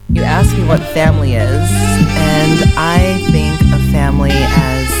ask me what family is, and I think of family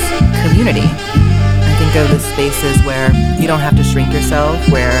as community. I think of the spaces where you don't have to shrink yourself,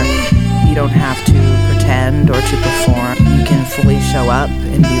 where you don't have to pretend or to perform. You can fully show up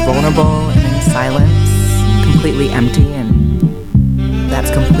and be vulnerable and in silence, completely empty, and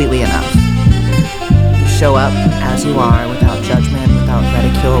that's completely enough. You show up as you are, without judgment, without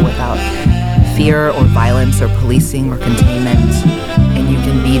ridicule, without fear or violence or policing or containment, and you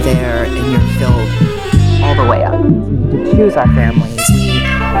can be there and you're filled all the way up. We get to choose our families. We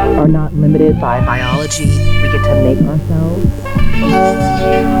are not limited by biology. We get to make ourselves.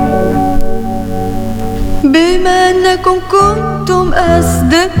 بما أنكم كنتم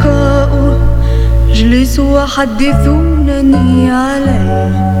أصدقاء جلسوا وحدثونني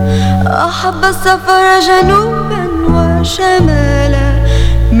عليه أحب السفر جنوبا وشمالا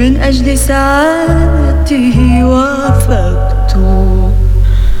من أجل سعادته وافقت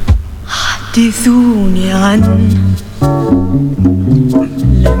حدثوني عنه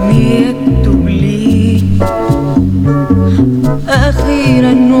لم يكتب لي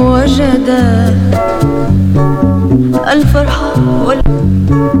أخيرا وجد الفرحة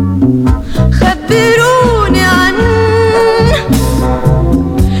خبروني عنه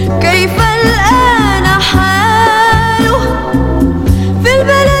كيف الآن حاله في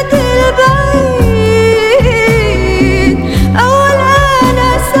البلد البعيد أو الآن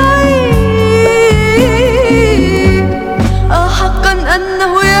سعيد أحقا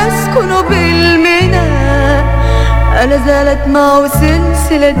أنه يسكن بالميناء ألا زالت معه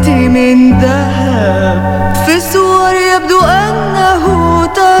سلسلتي من ذهب في الصور يبدو أنه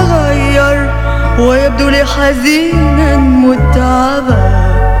تغير ويبدو لي حزينا متعبا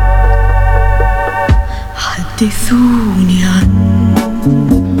حدثوني عنه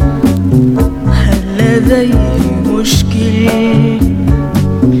هل لديه مشكل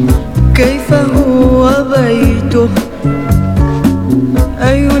كيف هو بيته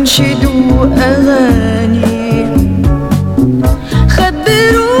أينشد أغاني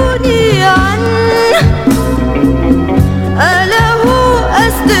خبروني عنه أله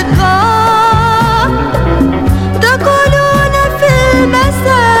أصدقاء تقولون في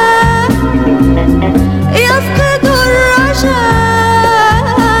المساء يفقد الرجاء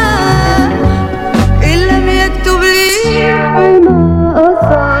إن لم يكتب لي ما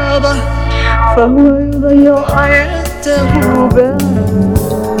أصابه فهو يضيع حياته بعد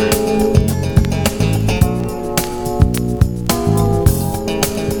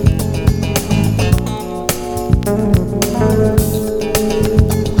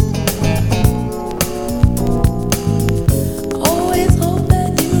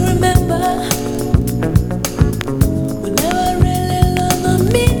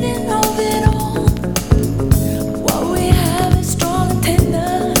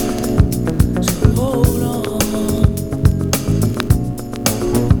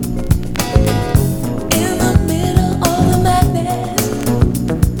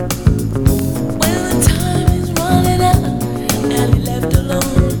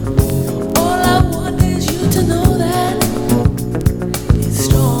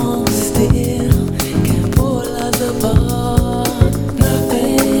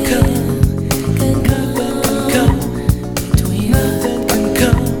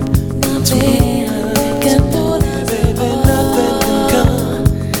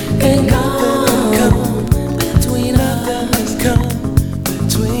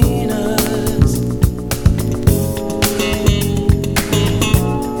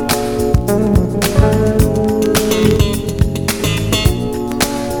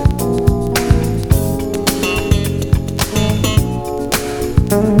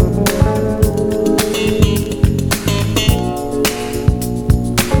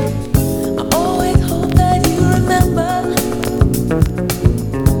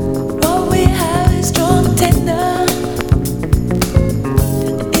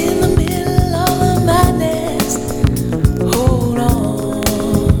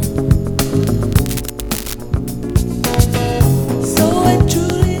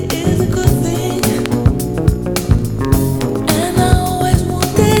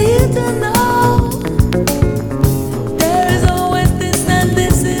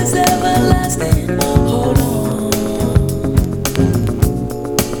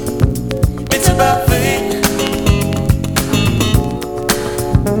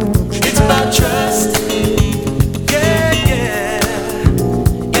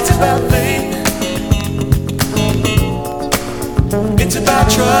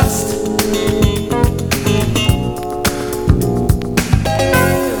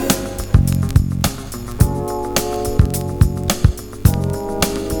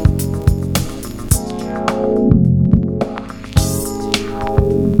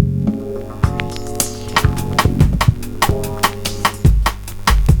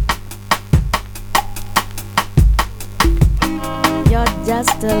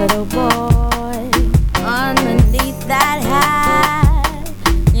just a little boy. Underneath that hat,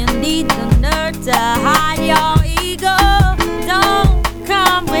 you need the nerve to hide your ego. Don't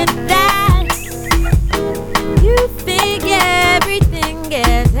come with that. You figure everything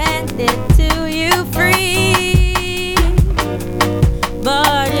gets handed to you free,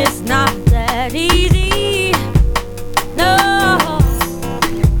 but it's not that easy. No,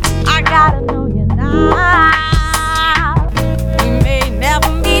 I gotta know you now. We may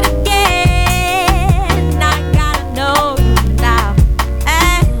never meet again. I gotta know you now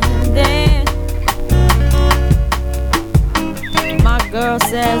and then. My girl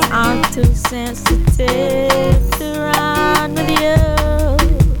says I'm too sensitive to run with you,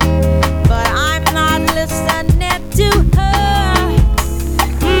 but I'm not listening to her.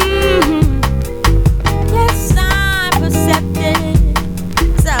 Yes, I'm perceptive.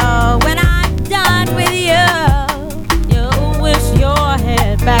 So when I'm done with you, you'll wish your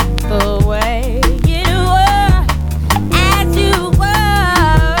head back the way you were, as you were.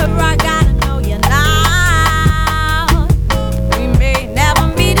 I gotta know you now. We may never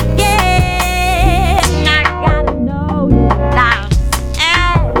meet again. I gotta know you now.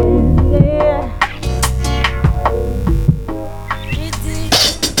 And yeah.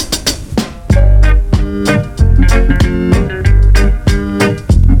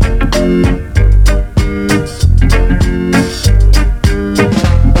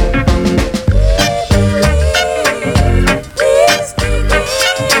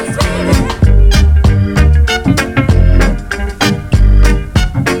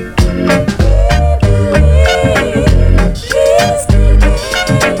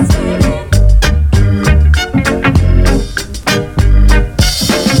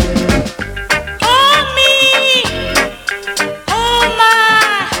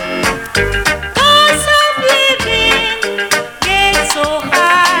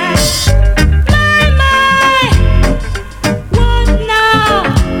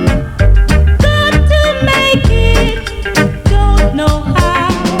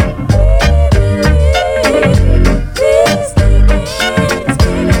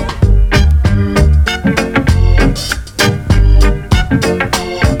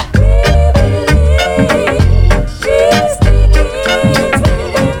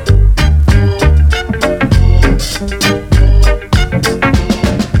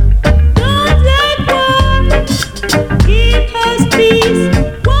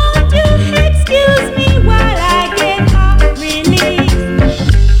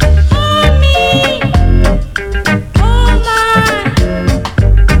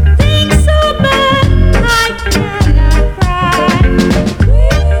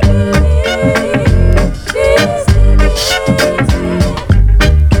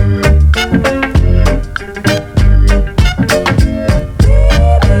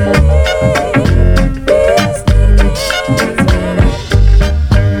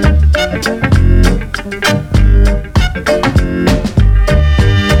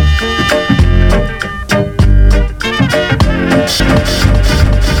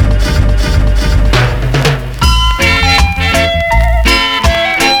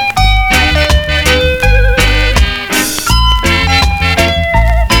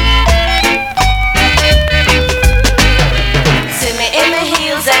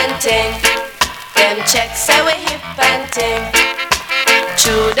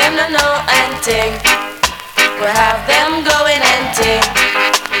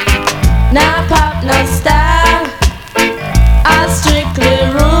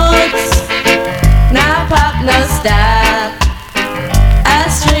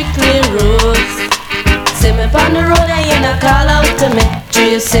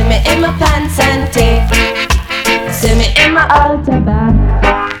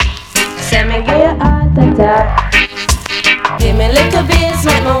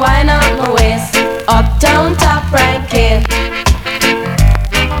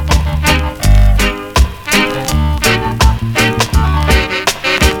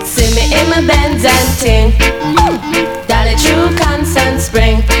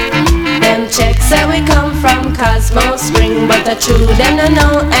 True, them no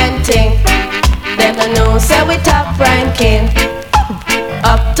know anything. Them no know say we top ranking,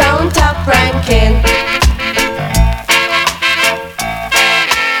 uptown top ranking.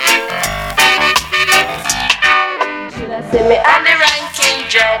 Should I see me on the ranking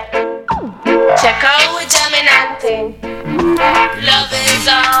dread? Check out we jamming and thing. Love is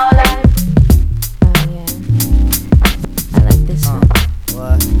all I. Oh yeah, I like this one.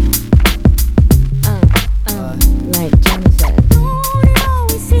 What? Like Johnny said. Don't it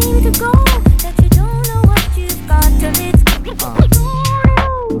always seem to go that you don't know what you've got till it's gone?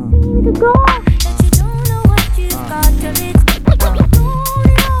 go, that you don't know what you've got till it's gone.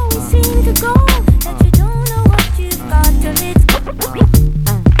 It always seems to go, that you don't know what you've got till it's gone.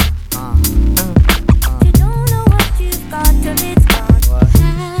 You don't know what you've got till it's gone.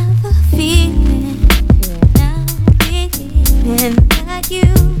 Have a feeling, now beginning that you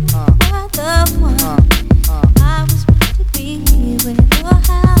were the one I was meant to be with. Oh,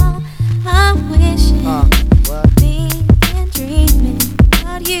 how I'm wishing, thinking, dreaming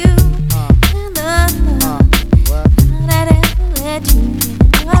about you and the love that ever led you in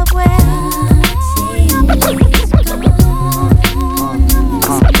your way.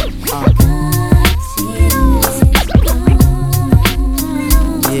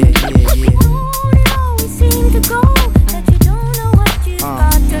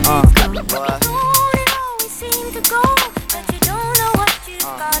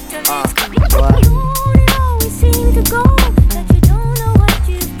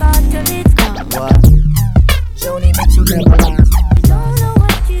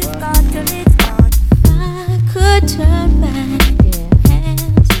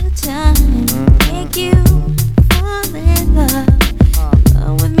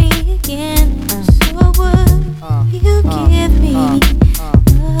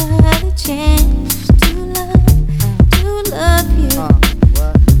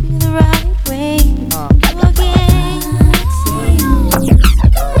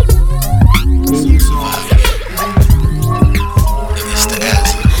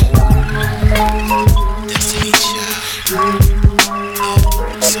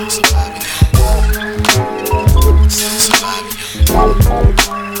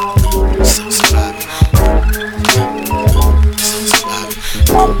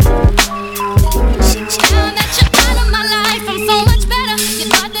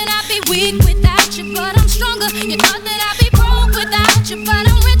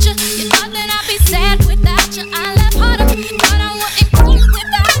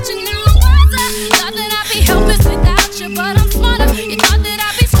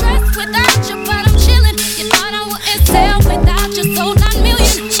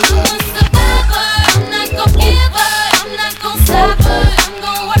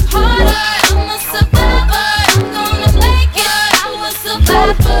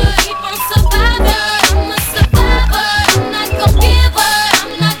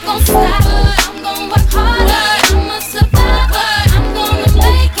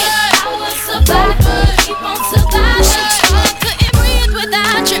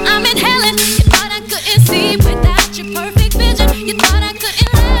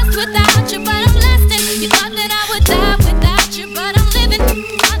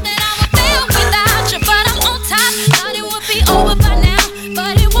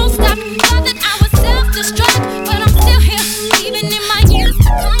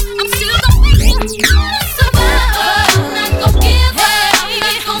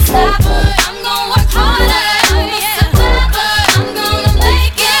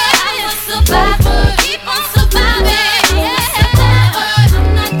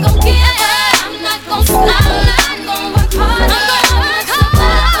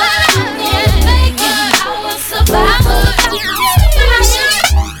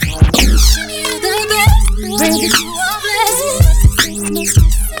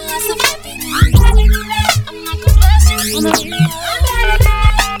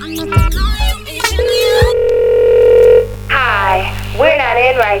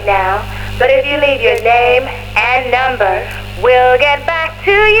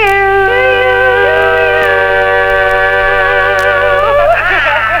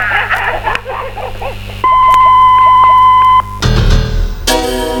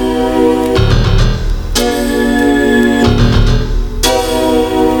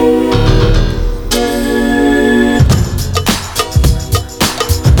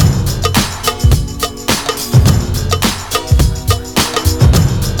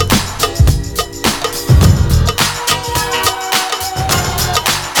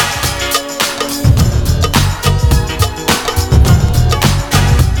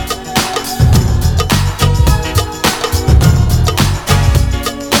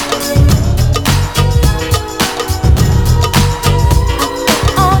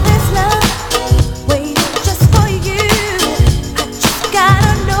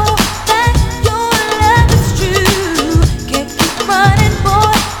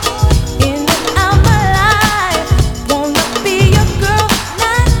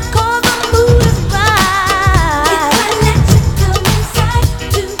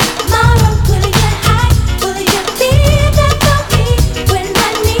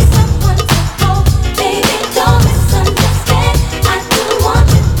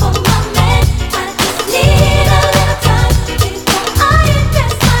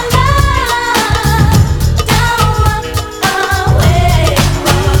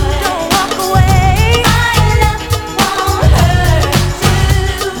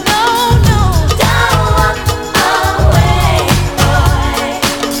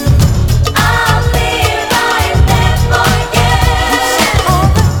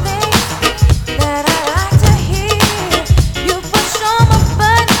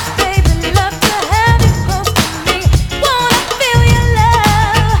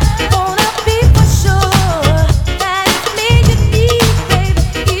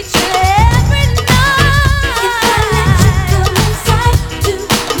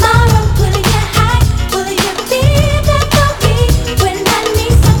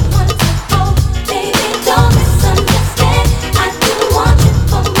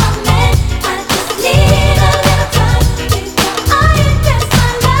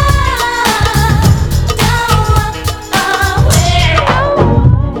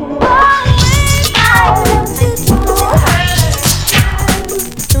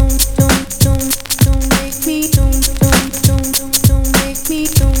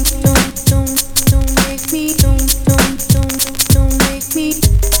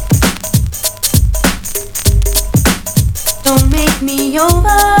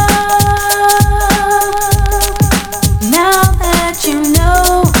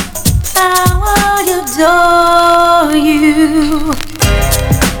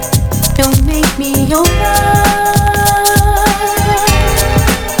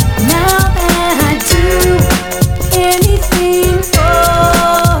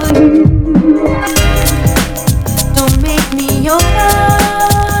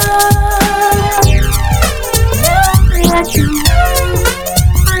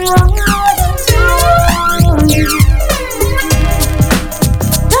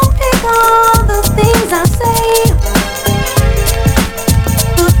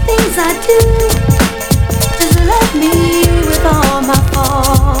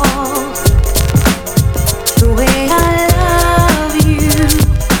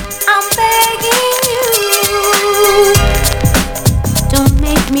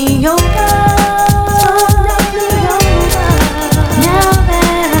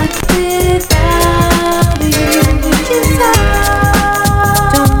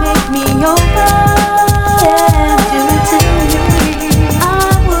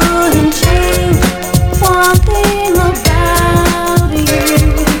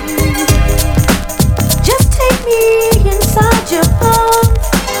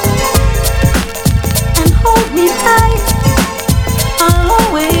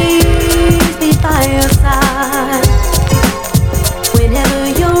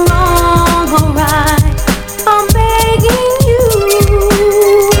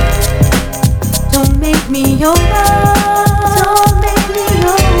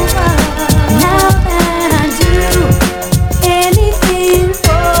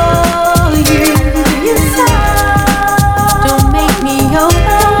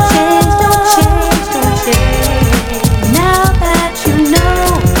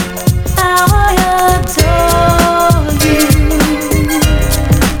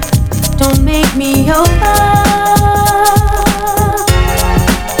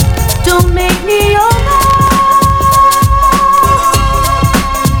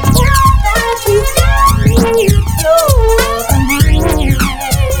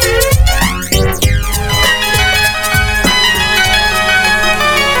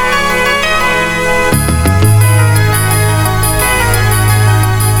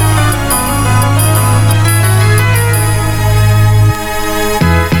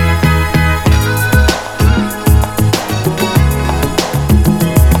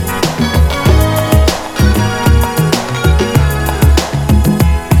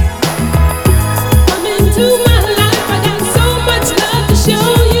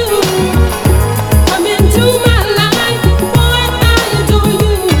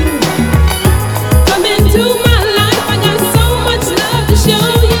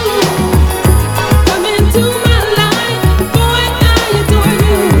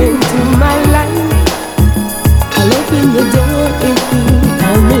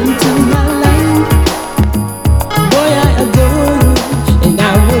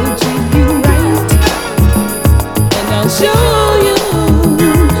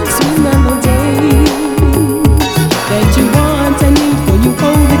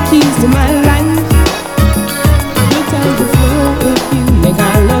 keys to my life. Good times will flow if you make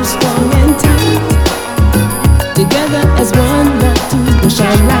our love strong and tight. Together as one, not two, we'll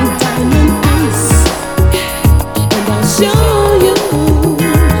shine like diamond ice. And I'll show you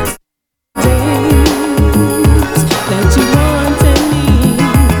things that you want and need.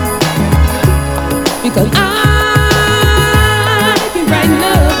 Because I can brighten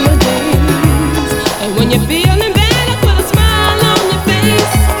up your days. And when you're feeling bad, I put a smile on your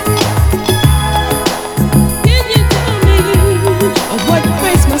face. Can you tell me what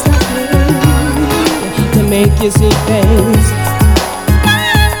grace must I pay to make you see things?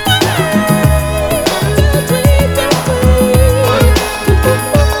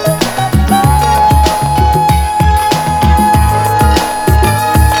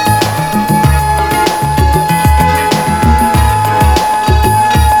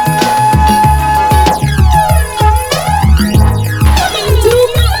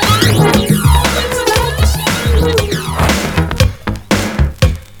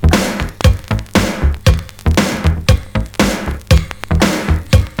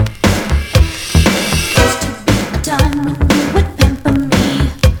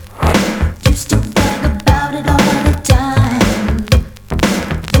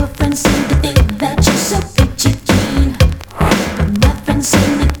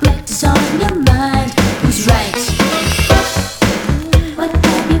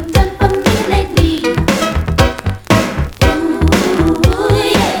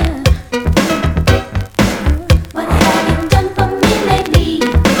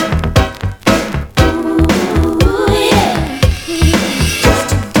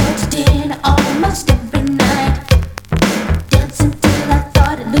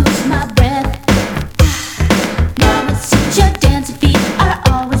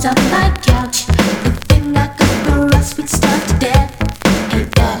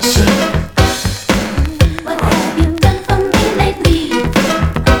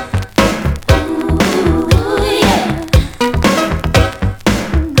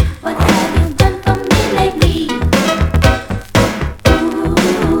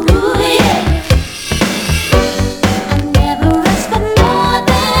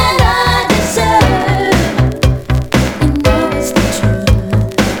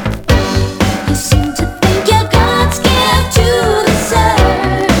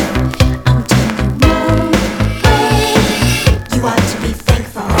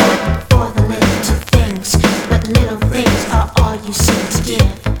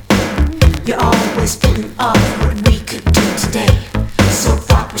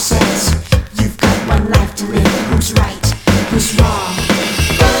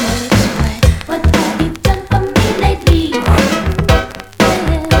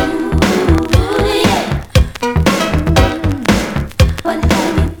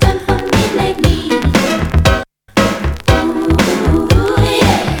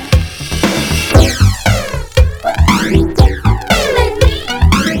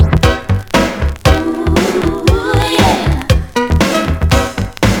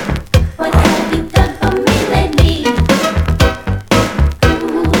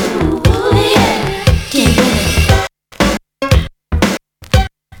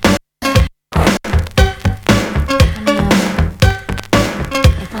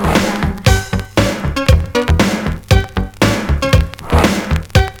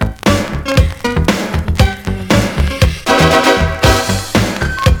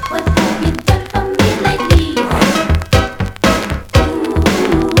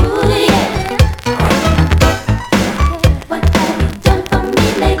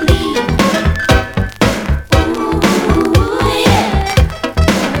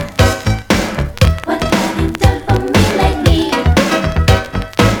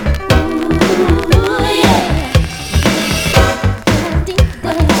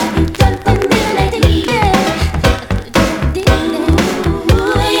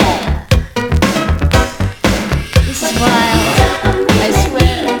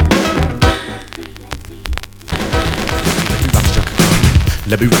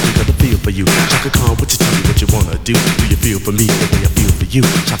 Let me rock another feel for you. Chaka Khan, what you tell me what you wanna do? Do you feel for me the way I feel for you?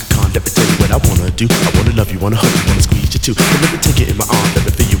 Chaka Khan, let me tell you what I wanna do. I wanna love you, wanna hug you, wanna squeeze you too. But let me take it in my arms, let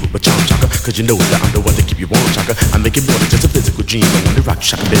me feel you with my charm, Chaka. Cause you know that I'm the one to keep you warm, Chaka. I make it more than just a physical dream. I wanna rock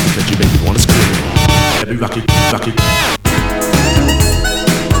you, Chaka, baby, cause you make me wanna scream. Let me rock you, rock you.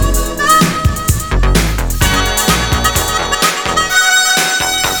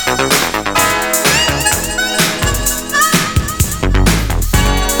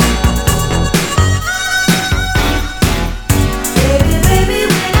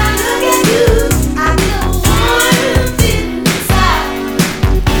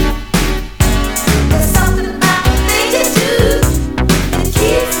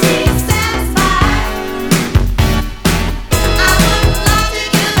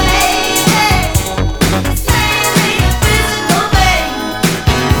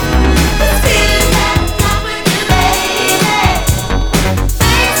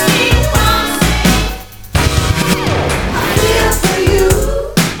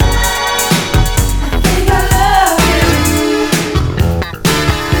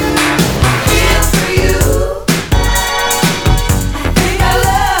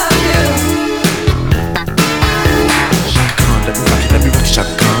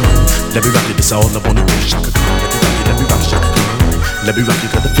 Let me rock you,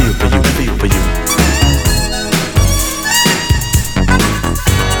 got the feel for you, feel for you.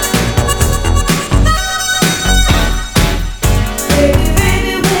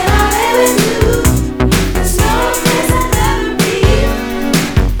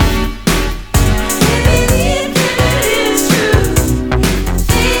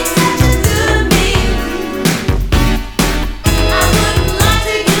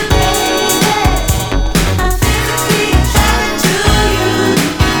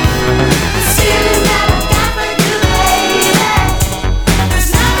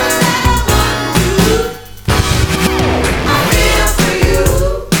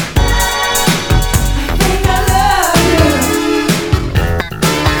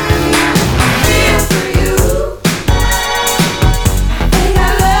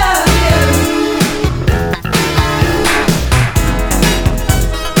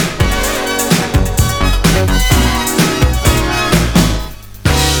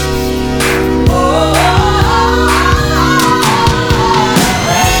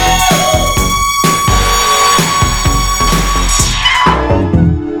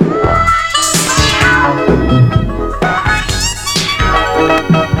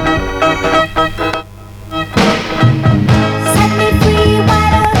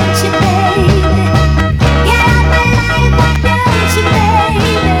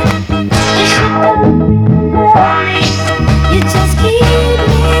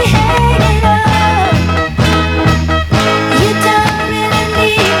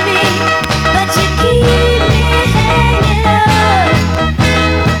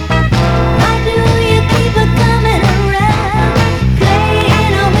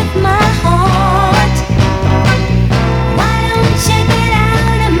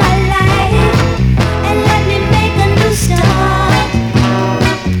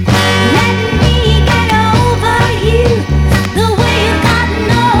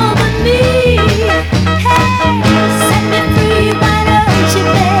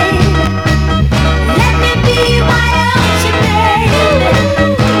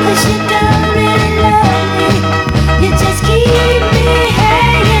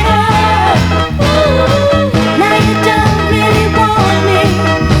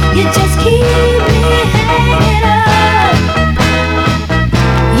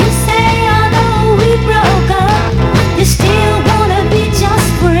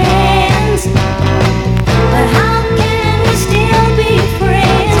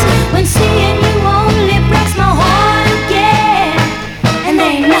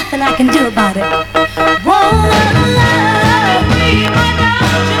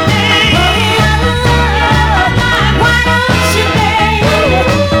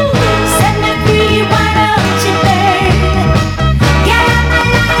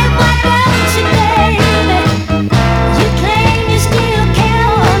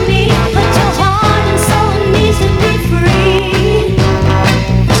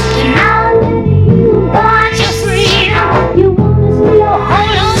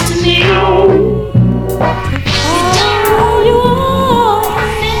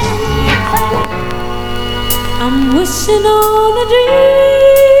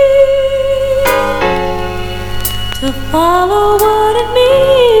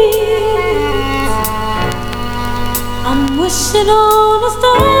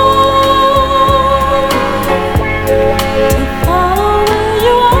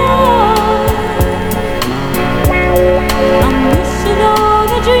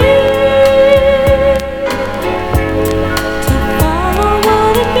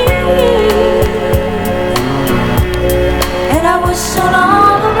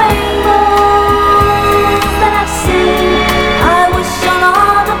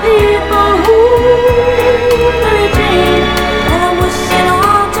 People who redeem, and I wish it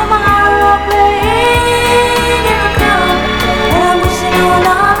on to my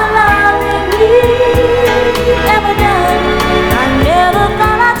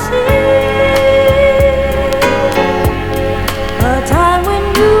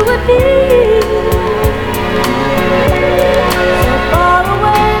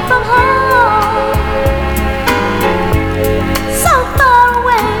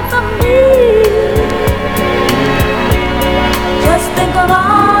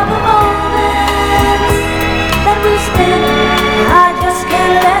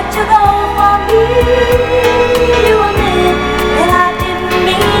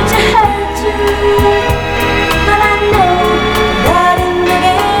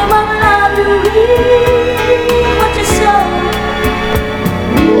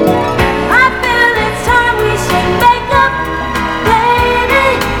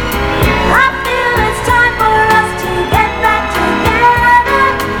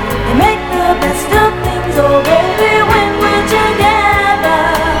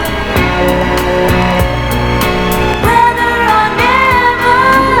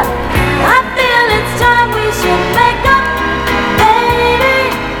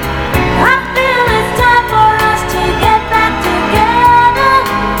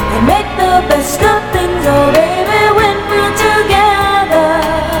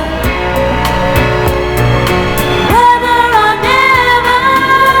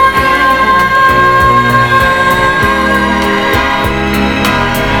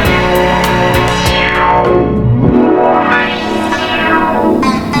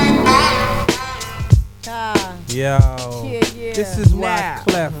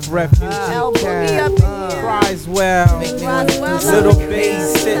Clef, Refugee Cat, Criswell, Little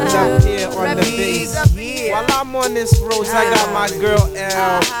Bass sitting up here on the bass. While I'm on this road, I got my girl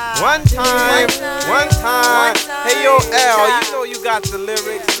L. One time. Hey yo L, you know you got the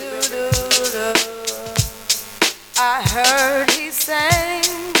lyrics. I heard he sang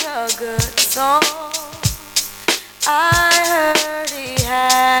a good song. I heard he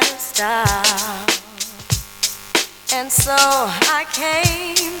had a style. And so I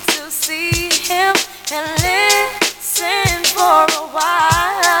came to see him and listen for a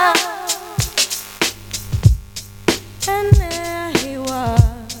while. And there he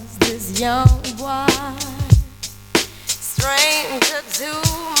was, this young boy, stranger to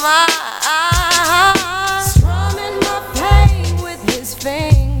my eyes, strumming my pain with his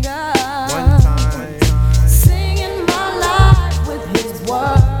fingers, singing my life with his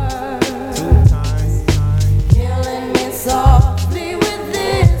words, killing me softly with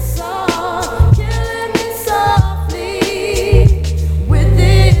this song, killing me softly with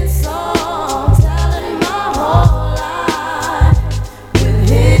this song, telling my whole life with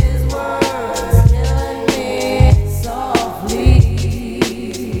his words, killing me softly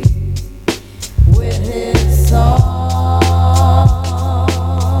with his song.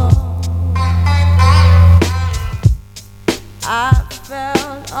 I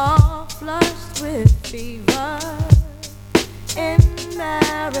felt all flushed with fever,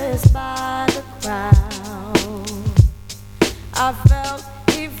 embarrassed by the crowd. I felt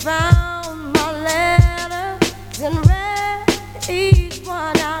he found my letters and read each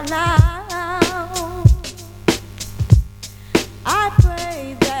one out loud. I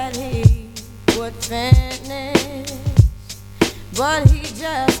prayed that he would finish, but he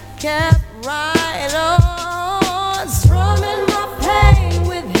just kept right on, strumming my pain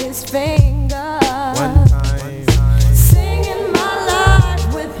with his fingers, singing my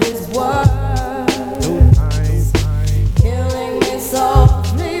life with his words, killing me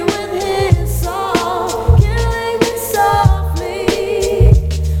softly with his song, killing me softly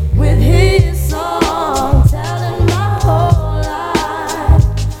with his song, telling my whole life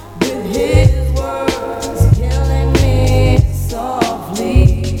with his words, killing me softly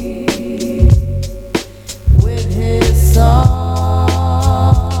with his song.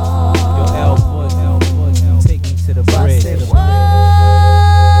 Yo, L Foot, take me to the bridge.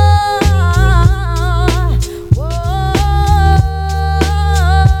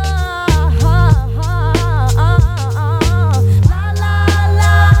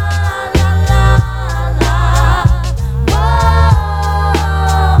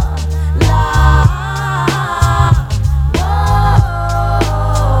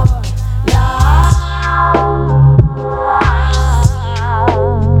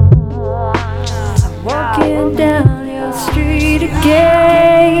 Walking down your street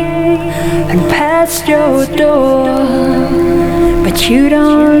again and past your door, but you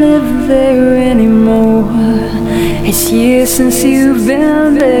don't live there anymore. It's years since you've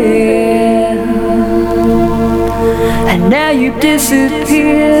been there, and now you've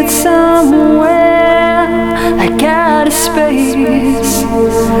disappeared somewhere like out of space.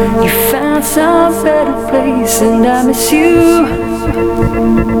 You found some better place, and I miss you.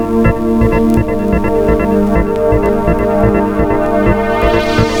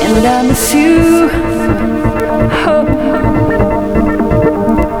 And I miss you. Oh.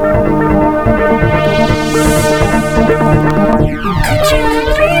 Could you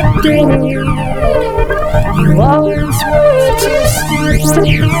be there? You always were just of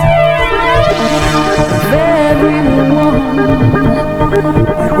everyone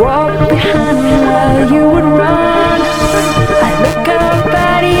would walk behind me while you would run. I look up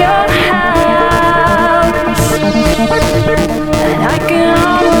at your house and I can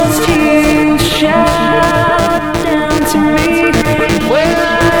almost hear you shout down to me where I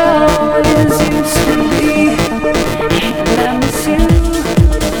always used to be. And I miss you.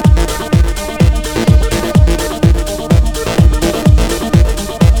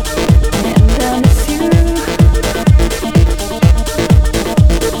 And I miss you.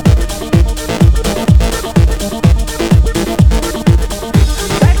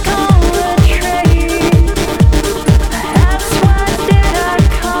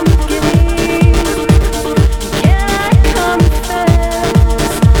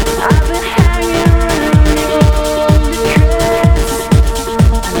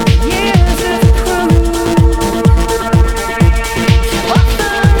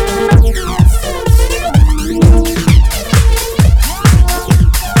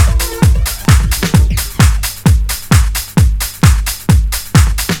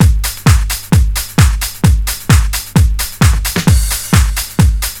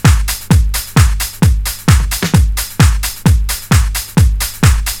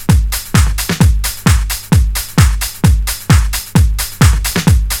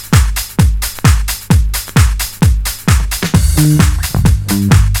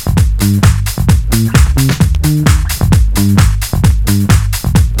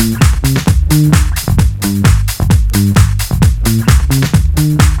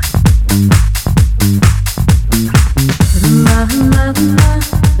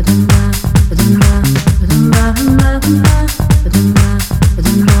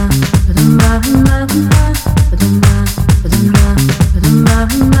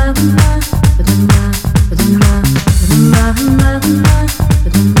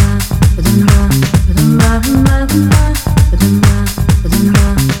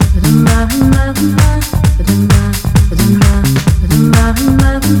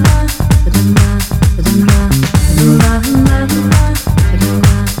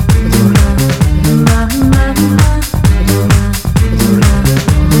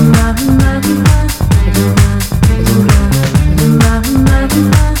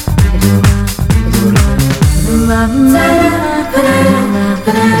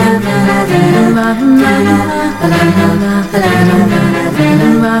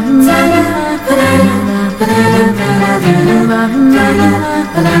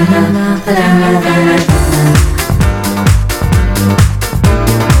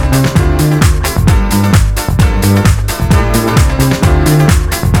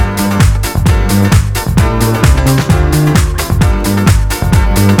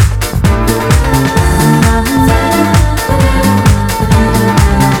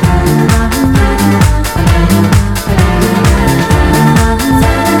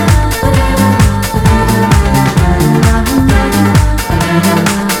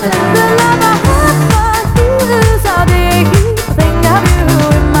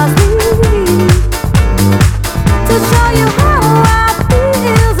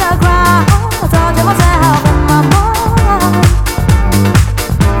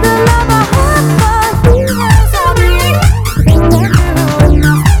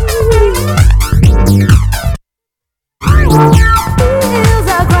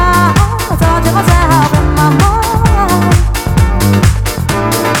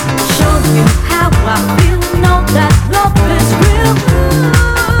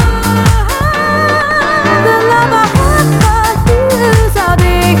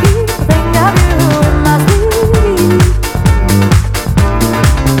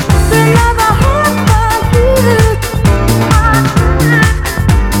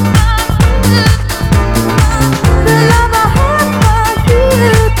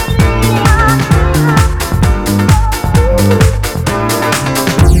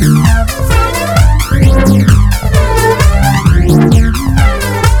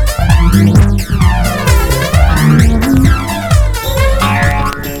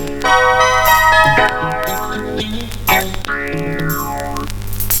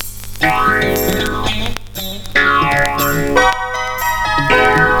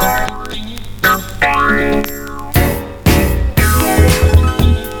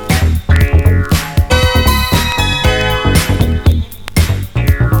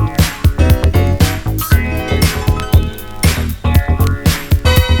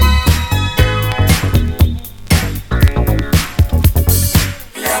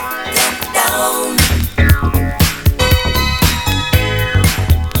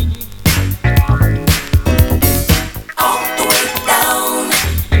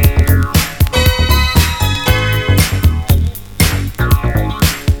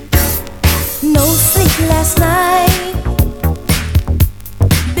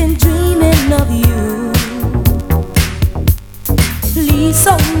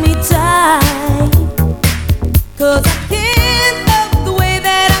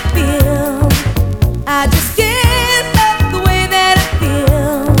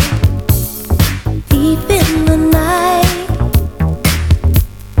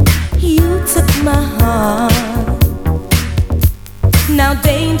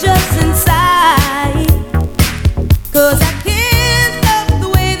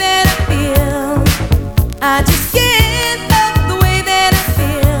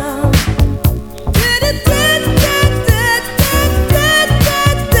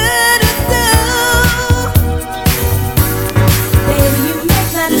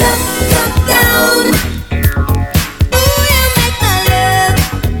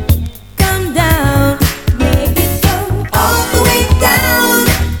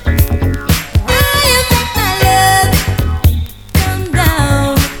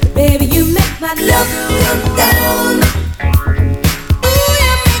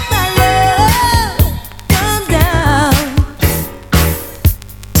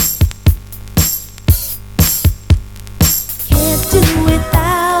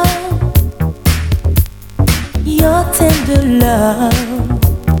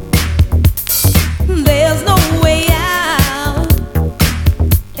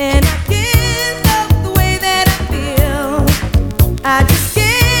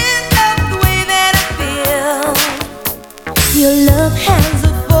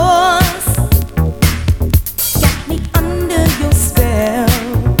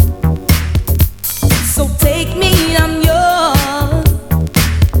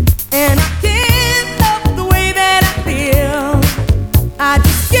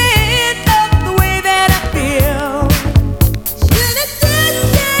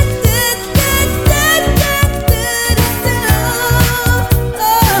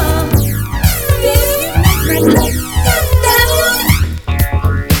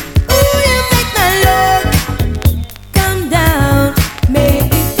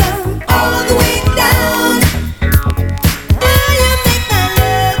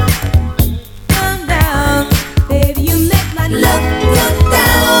 Love, love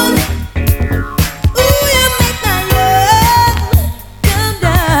down.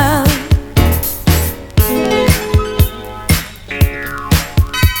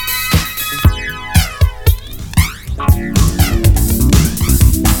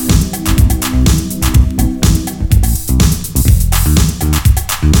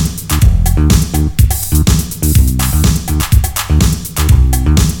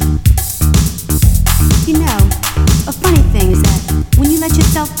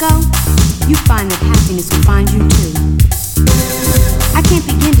 yourself go, you find that happiness will find you too. I can't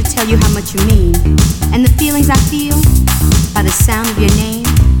begin to tell you how much you mean, and the feelings I feel by the sound of your name,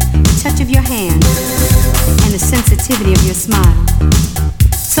 the touch of your hand, and the sensitivity of your smile.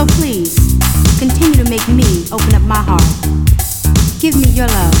 So please, continue to make me open up my heart. Give me your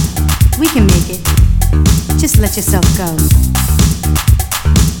love. We can make it. Just let yourself go.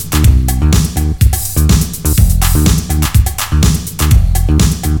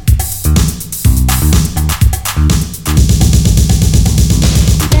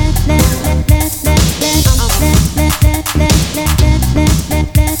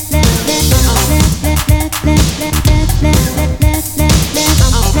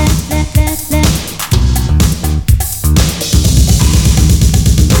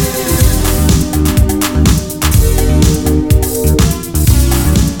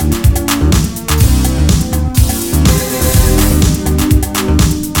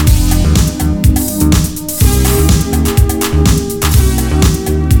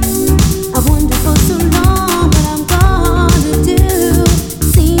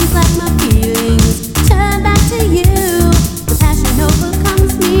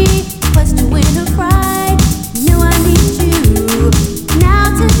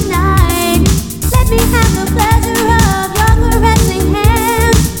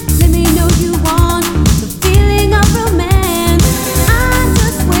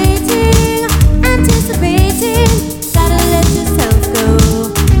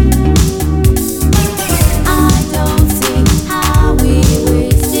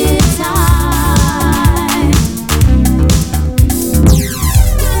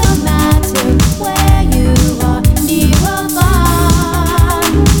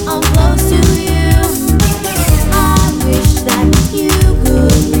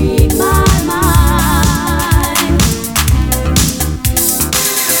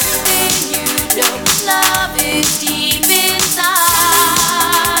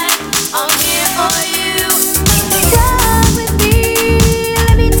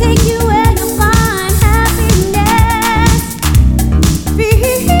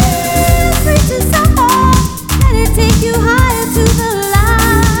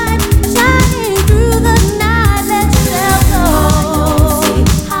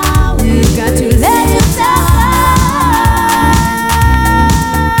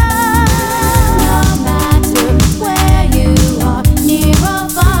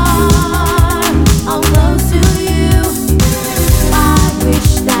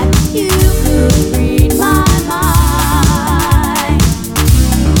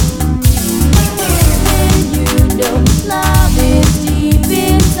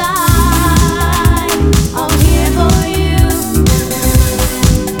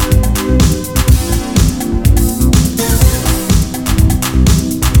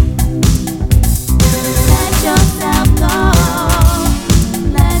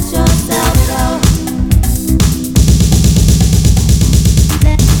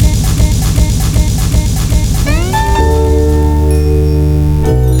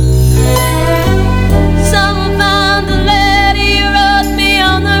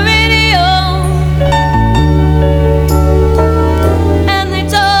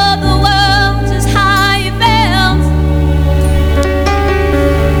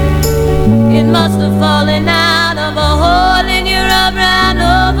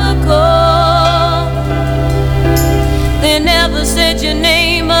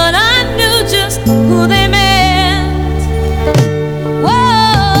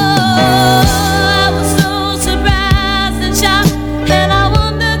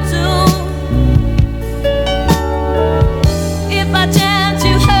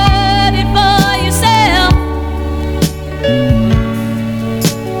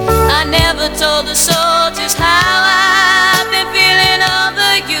 Told the soldiers how